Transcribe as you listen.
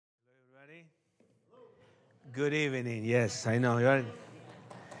Good evening. Yes, I know.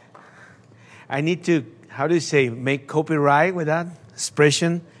 I need to, how do you say, make copyright with that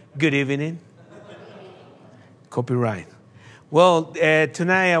expression? Good evening. Copyright. Well,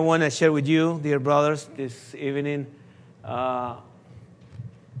 tonight I want to share with you, dear brothers, this evening. Okay,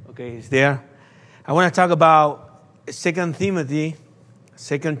 it's there. I want to talk about 2 Timothy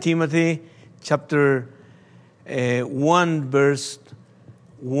chapter 1, verse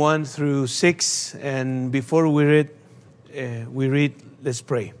 1 through 6. And before we read, let's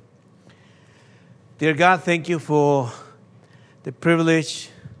pray. Dear God, thank you for the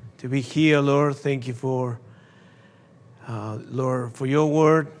privilege to be here, Lord. Thank you for, Lord, for your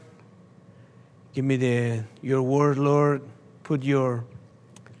word. Give me your word, Lord.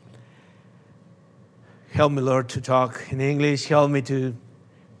 Help me, Lord, to talk in English. Help me to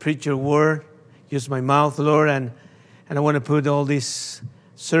preach your word. Use my mouth, Lord. And I want to put all this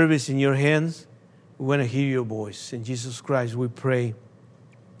service in your hands. We want to hear your voice. In Jesus Christ we pray.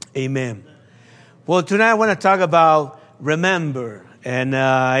 Amen. Well, tonight I want to talk about remember. And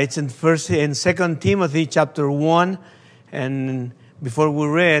it's in 2 Timothy chapter 1. And before we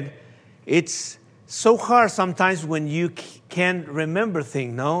read, it's so hard sometimes when you can't remember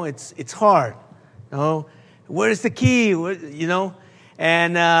things, no? It's hard, no? Where's the key, you know?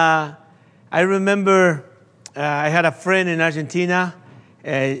 And I remember I had a friend in Argentina.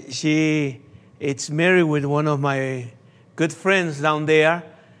 It's married with one of my good friends down there.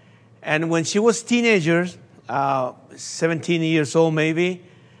 And when she was teenager, 17 years old maybe,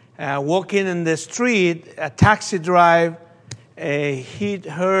 walking in the street, a taxi driver hit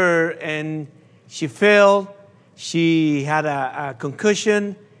her and she fell. She had a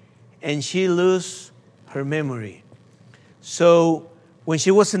concussion and she lost her memory. So when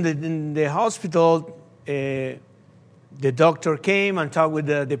she was in the hospital, the doctor came and talked with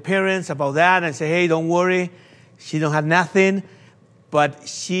the parents about that and said, hey, don't worry, she don't have nothing, but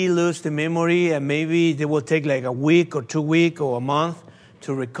she lost the memory and maybe they will take like a week or 2 weeks or a month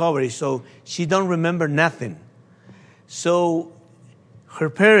to recover. So she don't remember nothing. So her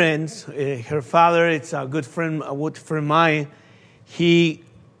parents, her father, it's a good friend of mine, he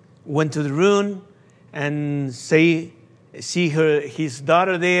went to the room and see his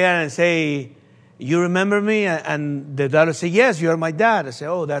daughter there and say, you remember me? And the daughter said, yes, you're my dad. I said,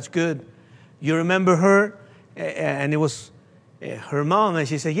 oh, that's good. You remember her? And it was her mom. And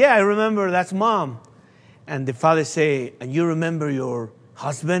she said, yeah, I remember, that's mom. And the father said, and you remember your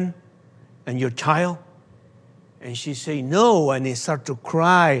husband and your child? And she said, no. And he started to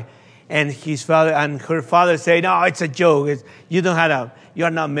cry. And her father said, no, it's a joke. You're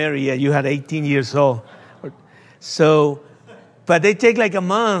not married yet. You had 18 years old. So, but they take like a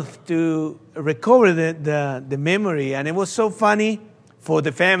month to recover the memory. And it was so funny for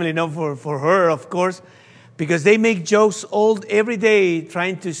the family, not for her, of course, because they make jokes every day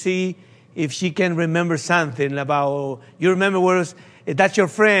trying to see if she can remember something about, you remember that's your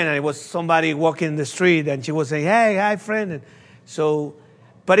friend, and it was somebody walking in the street, and she was saying, hey, hi, friend. And so,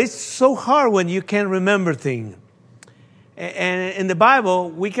 but it's so hard when you can't remember things. And in the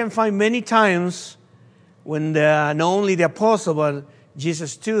Bible, we can find many times when not only the apostle, but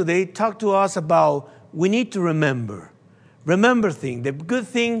Jesus too, they talk to us about we need to remember things, the good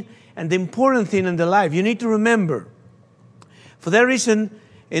thing and the important thing in the life. You need to remember. For that reason,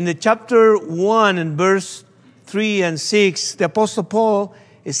 in the chapter 1 and verse 3 and 6, the apostle Paul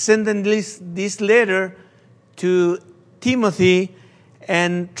is sending this letter to Timothy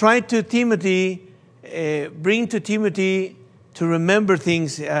and trying to bring to Timothy to remember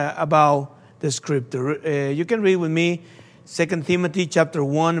things about the scripture. You can read with me 2 Timothy chapter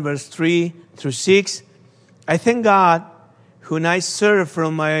 1, verse 3 through 6. I thank God, whom I serve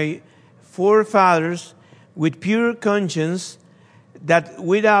from my forefathers with pure conscience, that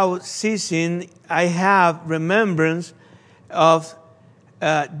without ceasing I have remembrance of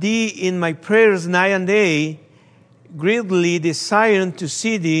thee in my prayers night and day, greatly desiring to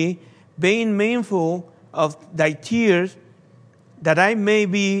see thee, being mindful of thy tears, that I may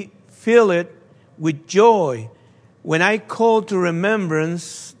be filled with joy when I call to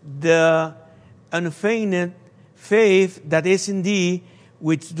remembrance the unfeigned faith that is in thee,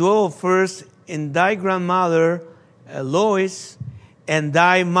 which dwelt first in thy grandmother Lois and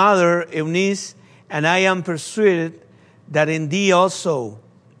thy mother Eunice, and I am persuaded that in thee also.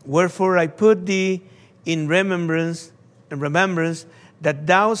 Wherefore I put thee in remembrance that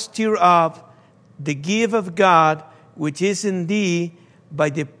thou stir up the gift of God which is in thee by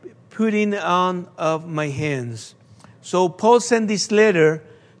the putting on of my hands. So Paul sent this letter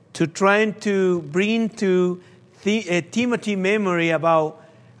to trying to bring to Timothy memory about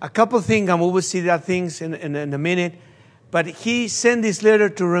a couple of things, and we will see that things in a minute. But he sent this letter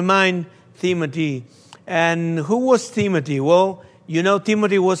to remind Timothy. And who was Timothy? Well, you know,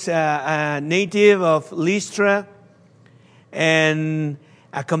 Timothy was a native of Lystra and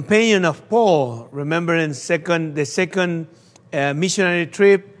a companion of Paul. Remember in the second missionary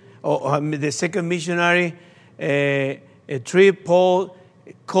trip, or the second missionary trip, Paul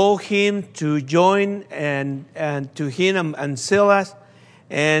called him to join and to him and Silas.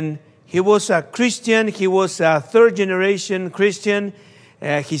 And he was a Christian. He was a third generation Christian.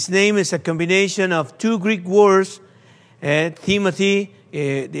 His name is a combination of two Greek words. Timothy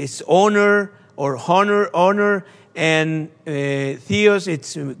is honor or honor, and Theos,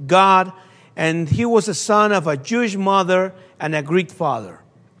 it's God. And he was a son of a Jewish mother and a Greek father.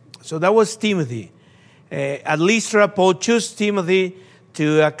 So that was Timothy. At Lystra, Paul chose Timothy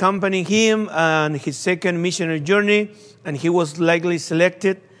to accompany him on his second missionary journey, and he was likely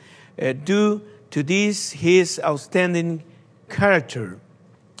selected due to this, his outstanding character.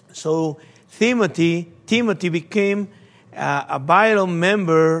 So Timothy became a vital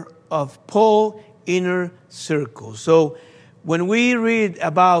member of Paul's inner circle. So when we read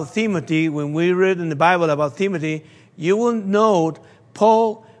about Timothy, when we read in the Bible about Timothy, you will note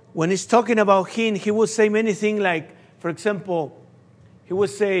Paul, when he's talking about him, he will say many things like, for example, he would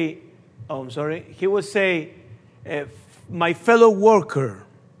say, my fellow worker.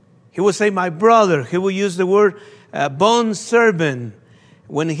 He would say, my brother. He would use the word bond servant.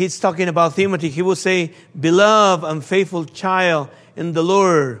 When he's talking about Timothy, he will say, beloved and faithful child in the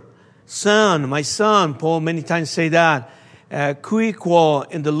Lord. Son, my son. Paul many times say that. Co-equal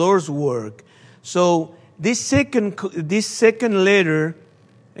in the Lord's work. So this second letter,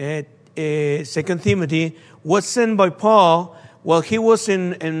 2 Timothy, was sent by Paul while he was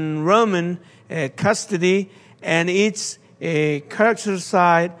in Roman custody, and it's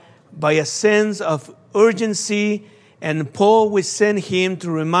characterized by a sense of urgency. And Paul will send him to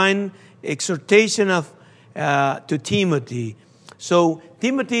remind exhortation to Timothy. So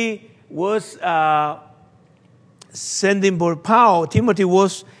Timothy was sending by Paul. Timothy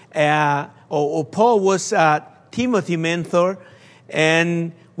was, or Paul was Timothy mentor,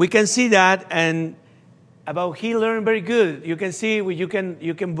 and we can see that. And about he learned very good. You can see, you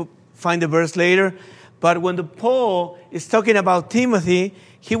can find the verse later. But when Paul is talking about Timothy,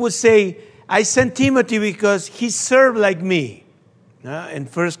 he would say, I sent Timothy because he served like me. In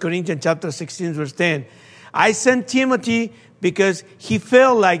 1 Corinthians chapter 16, verse 10. I sent Timothy because he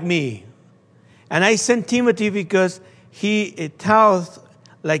felt like me. And I sent Timothy because he taught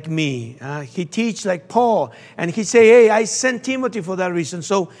like me. He teach like Paul. And he say, hey, I sent Timothy for that reason.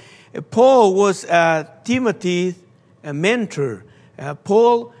 So Paul was Timothy's mentor.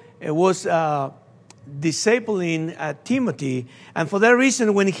 Paul was discipling Timothy. And for that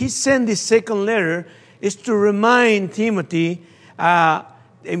reason, when he sent this second letter, is to remind Timothy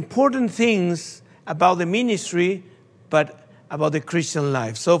important things about the ministry, but about the Christian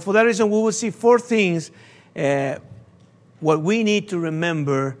life. So for that reason, we will see four things what we need to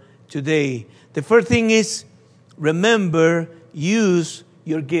remember today. The first thing is, remember, use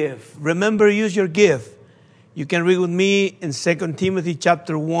your gift. Remember, use your gift. You can read with me in 2 Timothy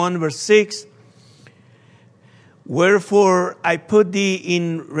chapter 1, verse 6. Wherefore I put thee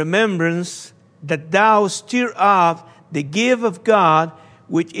in remembrance that thou stir up the gift of God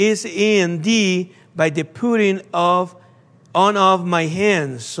which is in thee by the putting on of my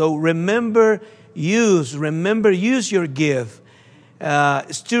hands. So remember, use your gift.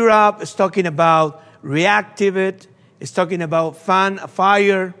 Stir up is talking about reactivate. It's talking about fan a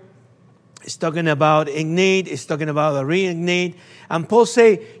fire. It's talking about ignite. It's talking about reignite. And Paul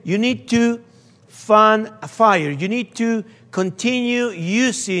say you need to fan a fire. You need to continue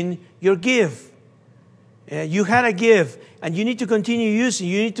using your gift. You had a gift, and you need to continue using.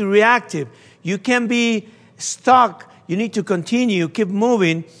 You need to reactive. You can be stuck. You need to continue, keep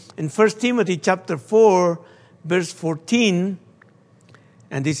moving. In 1 Timothy chapter 4, verse 14,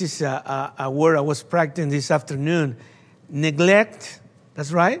 and this is a word I was practicing this afternoon. Neglect,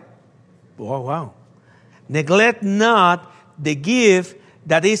 that's right? Oh, wow. Neglect not the gift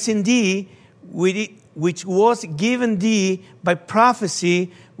that is in thee, which was given thee by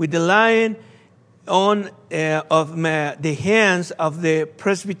prophecy with the laying on of the hands of the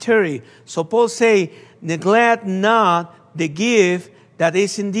presbytery. So Paul say, neglect not the gift that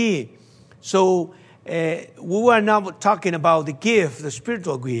is in thee. So we are not talking about the gift, the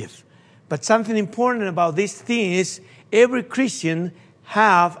spiritual gift. But something important about this thing is every Christian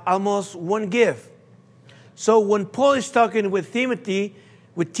have almost one gift. So when Paul is talking with Timothy,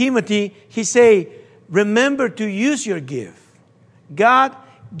 he say, remember to use your gift. God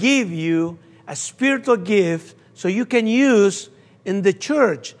give you a spiritual gift so you can use in the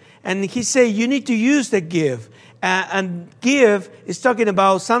church. And he said you need to use the gift. And give is talking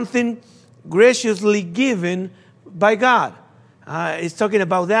about something graciously given by God. It's talking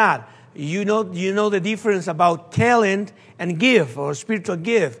about that. You know the difference about talent and gift or spiritual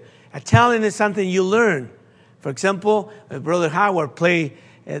gift. A talent is something you learn. For example, Brother Howard played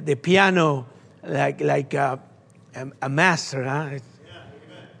the piano like a master. Huh?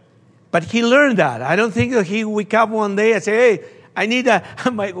 But he learned that. I don't think that he wake up one day and say, hey, I need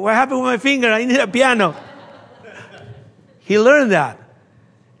what happened with my finger? I need a piano. He learned that.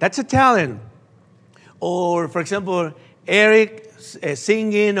 That's a talent. Or, for example, Eric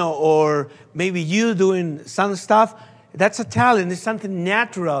singing or maybe you doing some stuff. That's a talent. It's something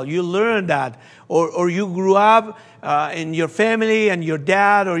natural. You learn that. Or you grew up in your family and your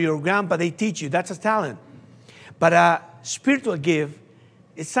dad or your grandpa, they teach you. That's a talent. But a spiritual gift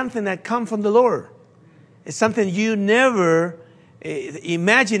is something that comes from the Lord. It's something you never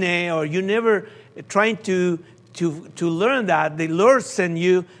imagine or you never trying to learn that. The Lord sent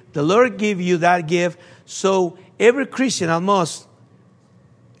you. The Lord give you that gift. So every Christian almost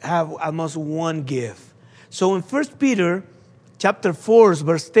have almost one gift. So in 1 Peter chapter 4,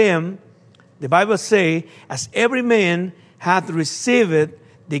 verse 10, the Bible says, as every man hath received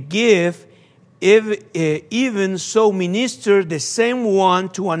the gift, even so minister the same one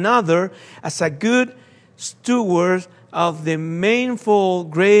to another as a good steward of the manifold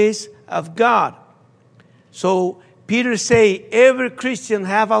grace of God. So Peter say every Christian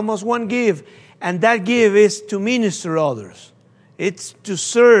have almost one gift, and that gift is to minister others. It's to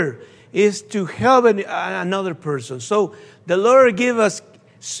serve. It's to help another person. So the Lord give us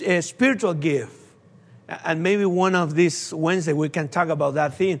a spiritual gift. And maybe one of these Wednesday we can talk about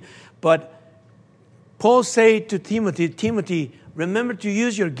that thing. But Paul said to Timothy, remember to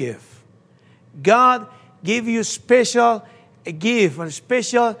use your gift. God give you special gift, a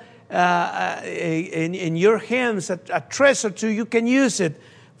special in your hands, a treasure too. You can use it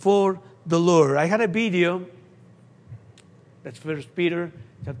for the Lord. I had a video. That's 1 Peter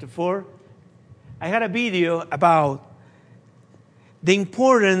chapter 4. I had a video about the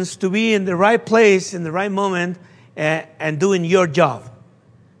importance to be in the right place, in the right moment, and doing your job.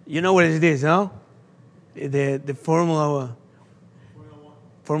 You know what it is, no? The Formula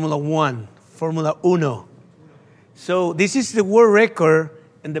Uno. So this is the world record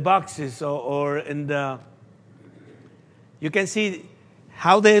in the boxes or in the... You can see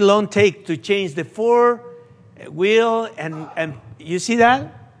how they long take to change the four wheel and you see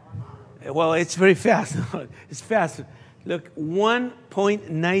that? Well, it's very fast. It's fast. Look,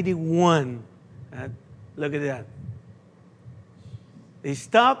 1.91. Look at that. They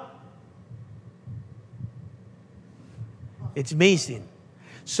stop. It's amazing.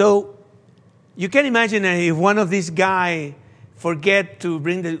 So you can imagine if one of these guys forget to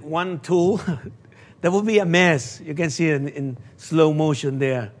bring the one tool, that would be a mess. You can see it in slow motion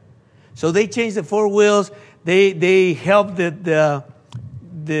there. So they changed the four wheels. They help the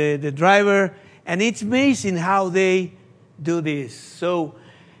driver, and it's amazing how they do this. So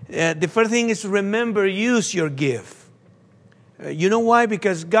the first thing is remember, use your gift. You know why?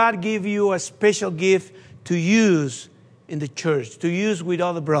 Because God gave you a special gift to use in the church, to use with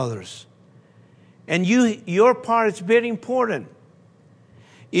other brothers. And your part is very important.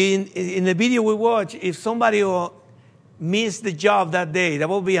 In the video we watch, if somebody will miss the job that day, that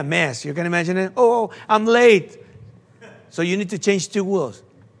will be a mess. You can imagine it? Oh, I'm late. So you need to change two wheels.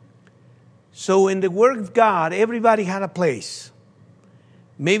 So in the Word of God, everybody had a place.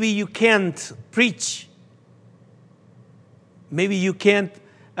 Maybe you can't preach. Maybe you can't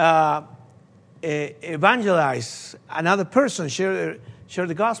evangelize another person, share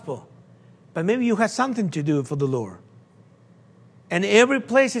the gospel. But maybe you have something to do for the Lord. And every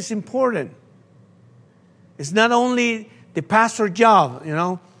place is important. It's not only the pastor job, you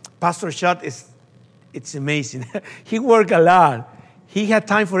know. Pastor Schott it's amazing. He worked a lot. He had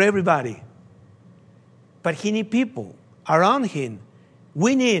time for everybody. But he need people around him.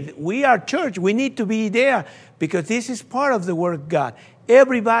 We are church. We need to be there because this is part of the Word of God.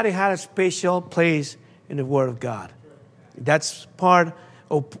 Everybody had a special place in the Word of God. That's part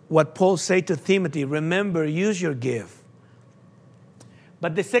of what Paul said to Timothy. Remember, use your gift.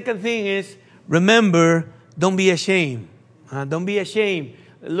 But the second thing is, remember, don't be ashamed. Don't be ashamed.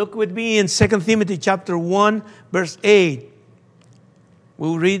 Look with me in 2 Timothy chapter 1, verse 8.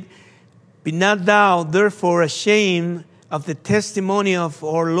 We'll read, be not thou therefore ashamed of the testimony of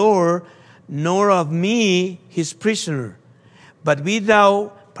our Lord, nor of me, his prisoner. But be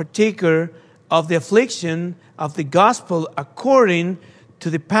thou partaker of the affliction of the gospel according to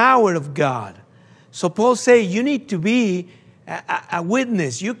the power of God. So Paul says you need to be a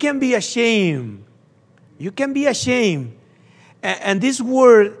witness. You can be ashamed. You can be ashamed. And this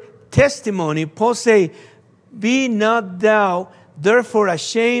word testimony, Paul says, be not thou therefore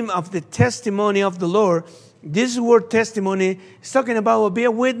ashamed of the testimony of the Lord. This word testimony is talking about be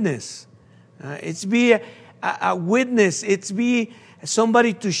a witness. It's be a witness. It's be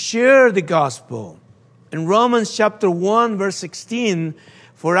somebody to share the gospel. In Romans chapter 1, verse 16,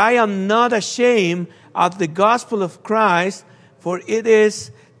 for I am not ashamed of the gospel of Christ, for it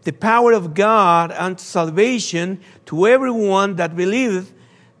is the power of God unto salvation to everyone that believeth,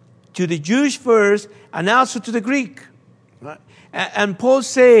 to the Jewish first, and also to the Greek. And Paul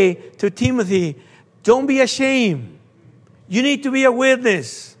say to Timothy, don't be ashamed. You need to be a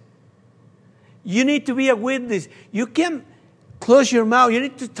witness. You need to be a witness. You can't close your mouth. You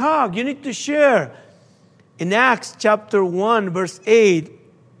need to talk. You need to share. In Acts chapter 1, verse 8,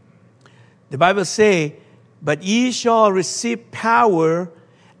 the Bible say, but ye shall receive power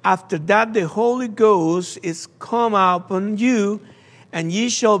after that the Holy Ghost is come upon you, and ye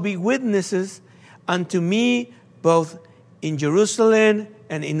shall be witnesses unto me both in Jerusalem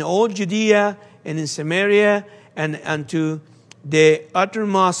and in all Judea and in Samaria and unto the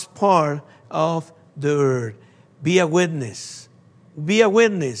uttermost part of the earth. Be a witness. Be a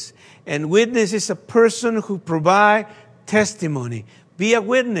witness. And witness is a person who provides testimony. Be a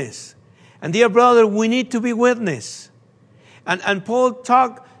witness. And dear brother, we need to be witness. And Paul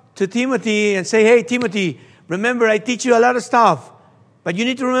talked to Timothy and say, hey, Timothy, remember I teach you a lot of stuff. But you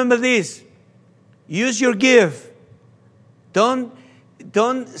need to remember this. Use your gift. Don't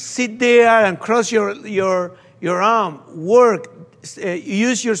sit there and cross your arm. Work.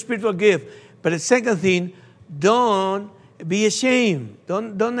 Use your spiritual gift. But the second thing, don't be ashamed.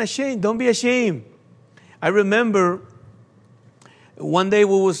 Don't be ashamed. I remember one day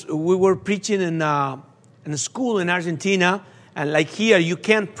we were preaching in a school in Argentina, and like here you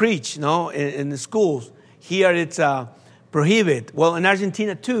can't preach, in the schools. Here it's prohibited. Well, in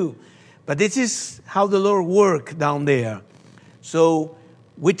Argentina too. But this is how the Lord worked down there. So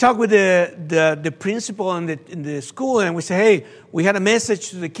we talked with the principal in the school, and we said, hey, we had a message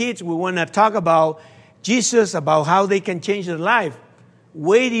to the kids. We want to talk about Jesus, about how they can change their life.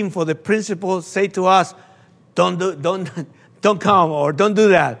 Waiting for the principal to say to us, don't come or don't do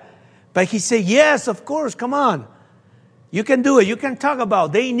that. But he said, yes, of course, come on. You can do it. You can talk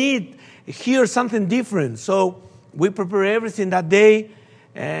about. They need to hear something different. So we prepare everything that day.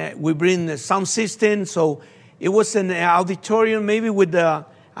 We bring the sound system. So it was an auditorium maybe with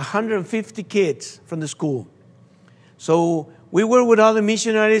 150 kids from the school. So we were with other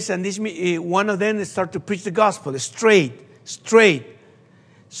missionaries, and one of them started to preach the gospel straight.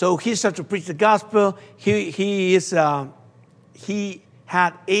 So he started to preach the gospel. He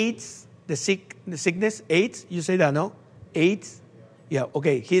had AIDS, the sickness, AIDS. You say that, no? AIDS? Yeah,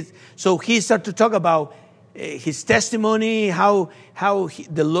 okay. So he started to talk about his testimony, how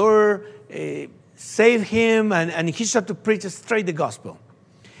the Lord saved him, and he started to preach straight the gospel.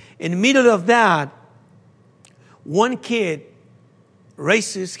 In the middle of that, one kid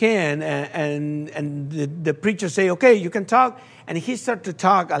raised his hand, and the preacher say, okay, you can talk. And he started to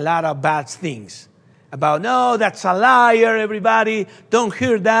talk a lot of bad things about, no, that's a liar, everybody. Don't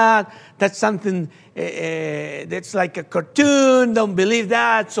hear that. That's something that's like a cartoon. Don't believe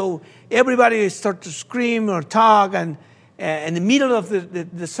that. So everybody started to scream or talk, and in the middle of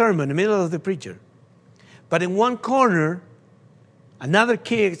the sermon, in the middle of the preacher. But in one corner, another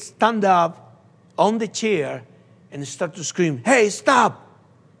kid stand up on the chair and start to scream, hey, stop.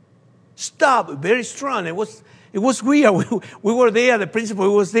 Stop. Very strong. It was weird. We were there, the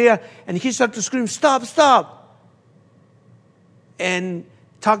principal was there, and he started to scream, stop. And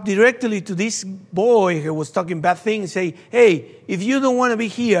talk directly to this boy who was talking bad things, say, hey, if you don't want to be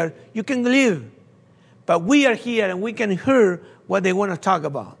here, you can leave. But we are here and we can hear what they want to talk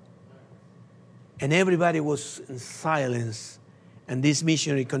about. And everybody was in silence. And this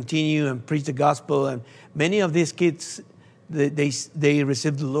missionary continued and preached the gospel. And many of these kids, they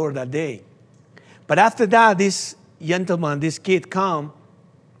received the Lord that day. But after that, this gentleman, this kid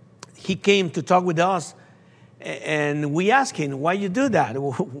he came to talk with us. And we asked him, why you do that?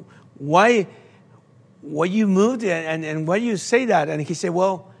 Why you moved and why you say that? And he said,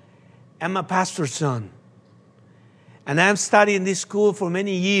 well, I'm a pastor's son. And I've studied in this school for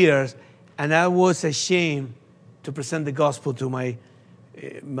many years. And I was ashamed to present the gospel to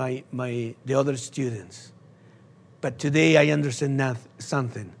the other students. But today I understand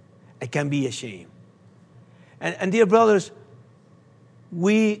something. I can't be ashamed. And dear brothers,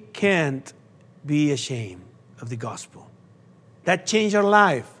 we can't be ashamed of the gospel. That changed our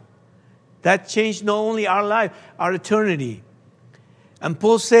life. That changed not only our life, our eternity. And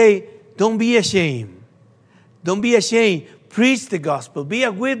Paul say, don't be ashamed. Don't be ashamed. Preach the gospel. Be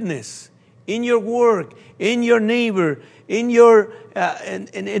a witness in your work, in your neighbor, in your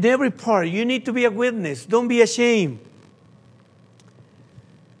in every part. You need to be a witness. Don't be ashamed.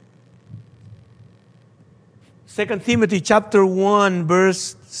 2 Timothy chapter 1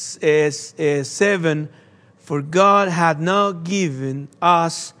 verse 7, for God had not given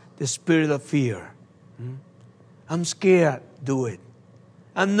us the spirit of fear. I'm scared, do it.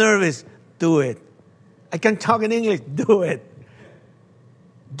 I'm nervous, do it. I can't talk in English, do it.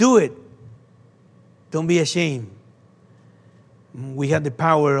 Do it. Don't be ashamed. We have the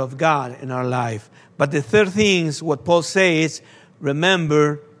power of God in our life. But the third thing is what Paul says,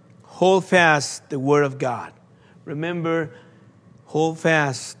 remember, hold fast the word of God. Remember, hold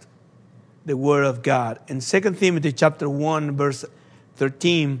fast the word of God. In 2 Timothy chapter 1, verse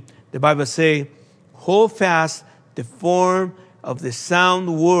 13, the Bible says, hold fast the form of the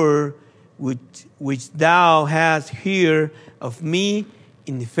sound word which thou hast heard of me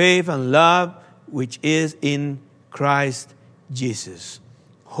in the faith and love which is in Christ Jesus.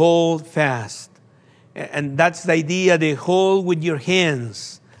 Hold fast. And that's the idea, they hold with your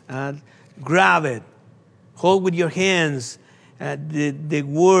hands. Grab it. Hold with your hands the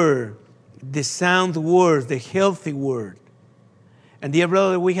word, the sound word, the healthy word. And dear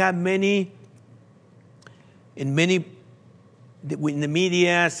brother, we have in the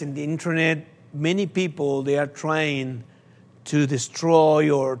media, in the internet, many people, they are trying to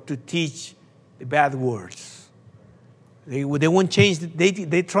destroy or to teach the bad words. They won't change,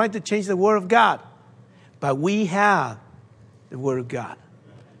 they try to change the word of God. But we have the word of God.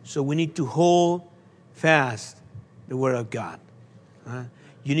 So we need to hold fast the word of God.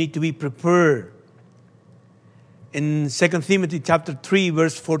 You need to be prepared. In 2 Timothy chapter 3,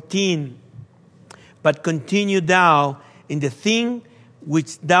 verse 14, but continue thou in the thing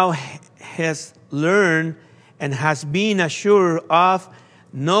which thou hast learned and hast been assured of,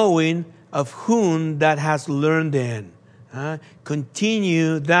 knowing of whom that hast learned them.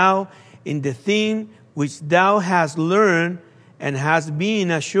 Continue thou in the thing which thou hast learned and hast been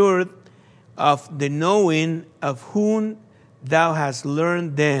assured of the knowing of whom thou hast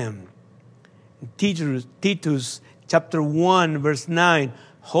learned them. Titus chapter 1 verse 9,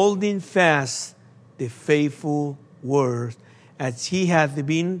 holding fast the faithful word as he hath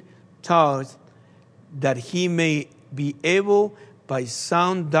been taught, that he may be able by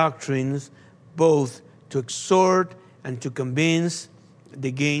sound doctrines both to exhort and to convince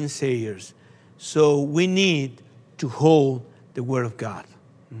the gainsayers. So we need to hold the word of God.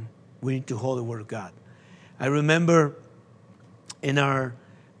 We need to hold the word of God. I remember we were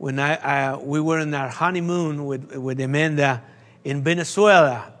in our honeymoon with Amanda in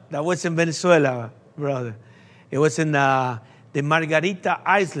Venezuela. That was in Venezuela, brother. It was in the Margarita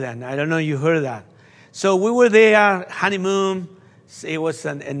Island. I don't know if you heard that. So we were there, honeymoon. It was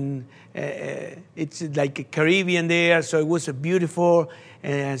it's like a Caribbean there, so it was a beautiful.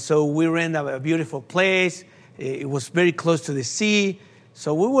 And so we rented a beautiful place. It was very close to the sea.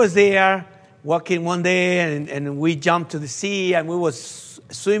 So we was there walking one day, and we jumped to the sea, and we was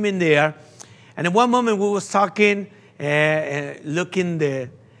swimming there. And at one moment we was talking, looking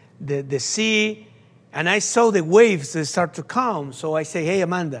the sea, and I saw the waves start to come. So I say, hey,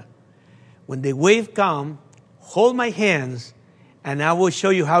 Amanda, when the wave come, hold my hands, and I will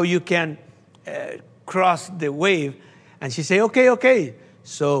show you how you can cross the wave. And she say, okay.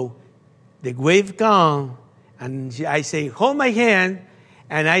 So the wave come, and I say, hold my hand,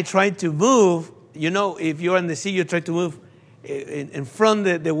 and I try to move. You know, if you're in the sea, you try to move in front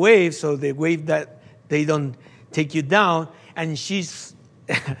of the wave, so the wave that they don't take you down. And she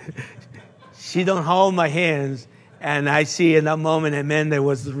don't hold my hands, and I see in that moment Amanda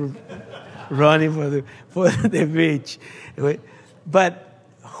was running for the beach. But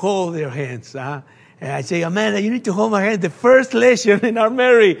hold their hands. And I say, Amanda, you need to hold my hand. The first lesson in our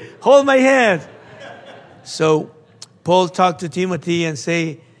marriage, hold my hand. So Paul talked to Timothy and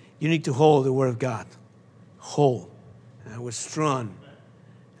say, you need to hold the word of God. Hold. And I was strong.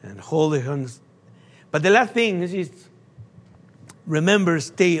 And hold the hands. But the last thing is remember,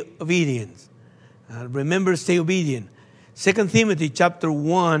 stay obedient. Remember, stay obedient. 2 Timothy chapter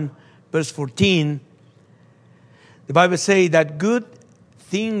 1, verse 14, the Bible says that good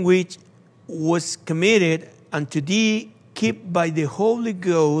thing which was committed unto thee, keep by the Holy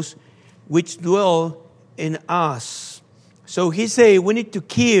Ghost, which dwell in us. So he say we need to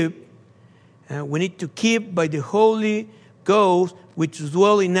keep by the Holy Ghost which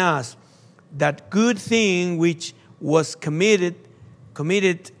dwell in us, that good thing which was committed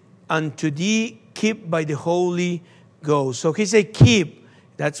unto thee, keep by the Holy Ghost. So he said keep.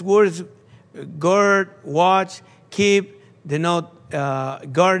 That's words, guard, watch, keep. Denote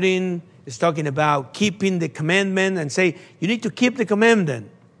guarding. Is talking about keeping the commandment, and say you need to keep the commandment.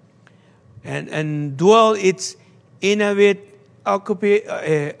 And dwell its inhabit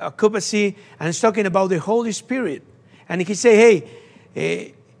occupancy, and it's talking about the Holy Spirit. And he say,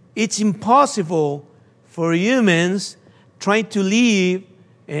 hey, it's impossible for humans trying to live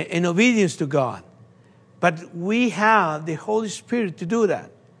in obedience to God. But we have the Holy Spirit to do that.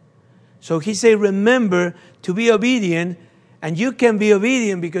 So he say, remember to be obedient, and you can be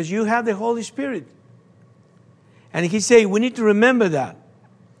obedient because you have the Holy Spirit. And he say, we need to remember that.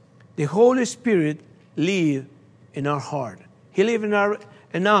 The Holy Spirit lives in our heart. He lives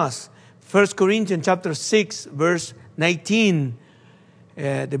in us. 1 Corinthians chapter 6, verse 19.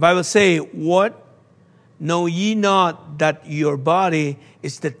 The Bible say, what? Know ye not that your body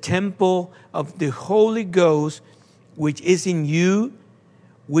is the temple of the Holy Ghost, which is in you,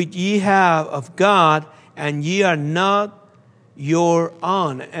 which ye have of God, and ye are not your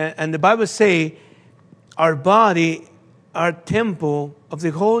own. And the Bible say, our body, our temple of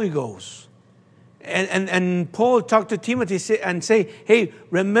the Holy Ghost. And Paul talked to Timothy and say, hey,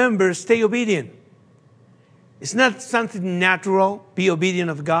 remember, stay obedient. It's not something natural, be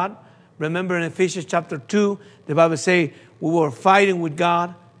obedient of God. Remember in Ephesians chapter 2, the Bible say we were fighting with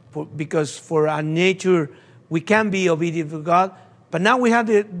God because for our nature, we can be obedient to God. But now we have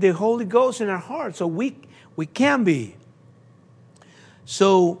the Holy Ghost in our heart, so we can be.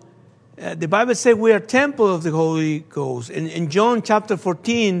 So the Bible says we are temple of the Holy Ghost. In John chapter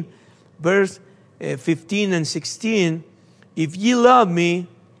 14, verse 15 and 16, if ye love me,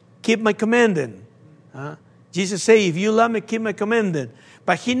 keep my commandment. Jesus said, if you love me, keep my commandment.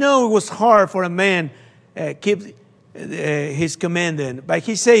 But he knew it was hard for a man keep his commandment. But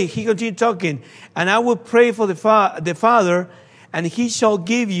he continued talking, and I will pray for the Father, and he shall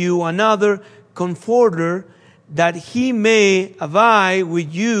give you another comforter, that he may abide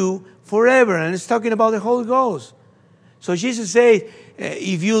with you forever. And it's talking about the Holy Ghost. So Jesus says,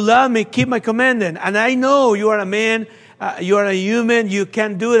 if you love me, keep my commandment. And I know you are a man, you are a human, you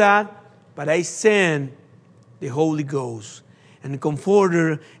can't do that. But I send the Holy Ghost. And the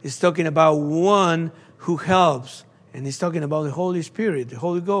Comforter is talking about one who helps. And he's talking about the Holy Spirit, the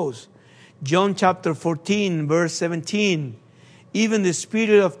Holy Ghost. John chapter 14, verse 17. Even the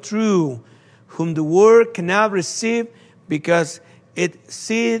Spirit of truth, whom the world cannot receive, because it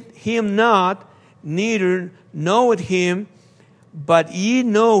seeth him not, neither knoweth him, but ye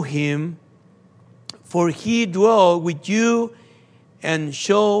know him, for he dwell with you and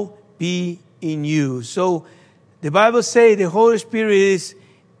shall be in you. So the Bible says the Holy Spirit is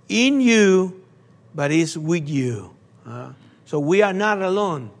in you, but is with you. So we are not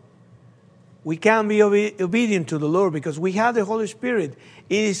alone. We can be obedient to the Lord because we have the Holy Spirit.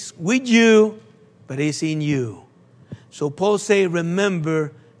 It is with you, but it is in you. So Paul says,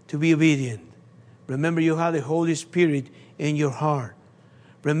 remember to be obedient. Remember you have the Holy Spirit in your heart.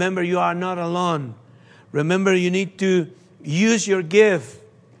 Remember you are not alone. Remember you need to use your gift.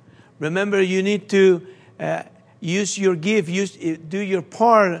 Remember you need to use your gift. Do your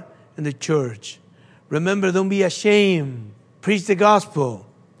part in the church. Remember, don't be ashamed. Preach the gospel.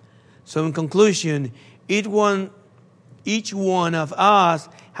 So in conclusion, each one of us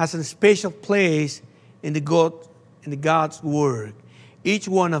has a special place in God's word. Each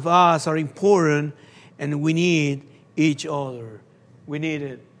one of us are important, and we need each other. We need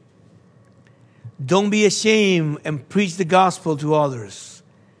it. Don't be ashamed and preach the gospel to others.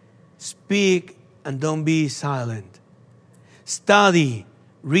 Speak and don't be silent. Study,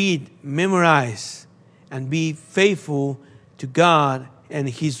 read, memorize, and be faithful to God and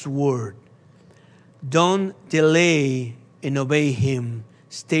His word. Don't delay in obey Him.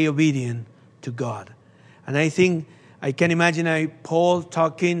 Stay obedient to God. And I think I can imagine Paul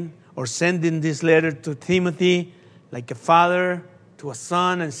talking or sending this letter to Timothy like a father to a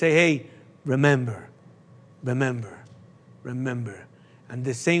son and say, hey, remember. And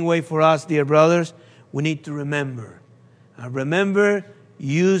the same way for us, dear brothers, we need to remember. Remember,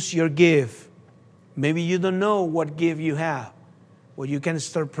 use your gift. Maybe you don't know what gift you have. Well, you can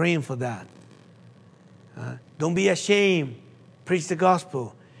start praying for that. Don't be ashamed. Preach the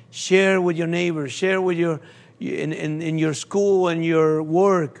gospel. Share with your neighbors. Share with in your school and your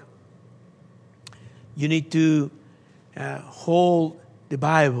work. You need to hold the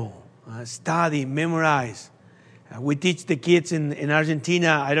Bible. Study, memorize. We teach the kids in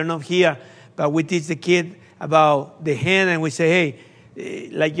Argentina, I don't know here, but we teach the kid about the hand, and we say, hey,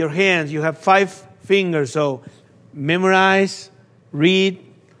 like your hands, you have 5 fingers, so memorize, read,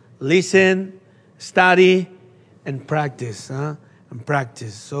 listen, study, and practice. And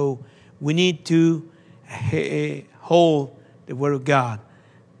practice. So we need to hold the Word of God,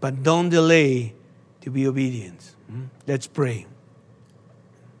 but don't delay to be obedient. Let's pray.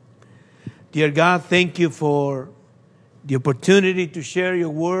 Dear God, thank you for the opportunity to share your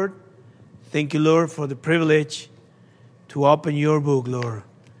Word. Thank you, Lord, for the privilege to open your book, Lord.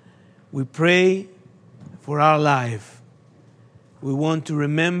 We pray for our life. We want to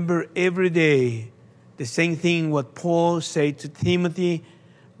remember every day the same thing what Paul said to Timothy.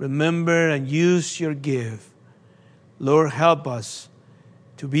 Remember and use your gift. Lord, help us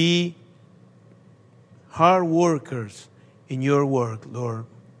to be hard workers in your work, Lord.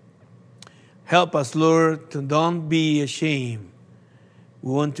 Help us, Lord, to don't be ashamed.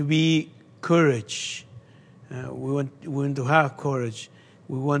 We want to be courage. We want to have courage.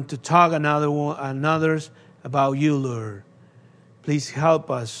 We want to talk others about you, Lord. Please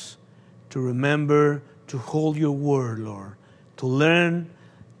help us to remember to hold your word, Lord. To learn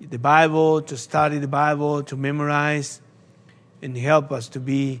the Bible, to study the Bible, to memorize, and help us to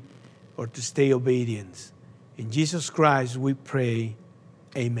be or to stay obedient. In Jesus Christ we pray.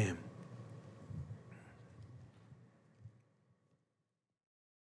 Amen.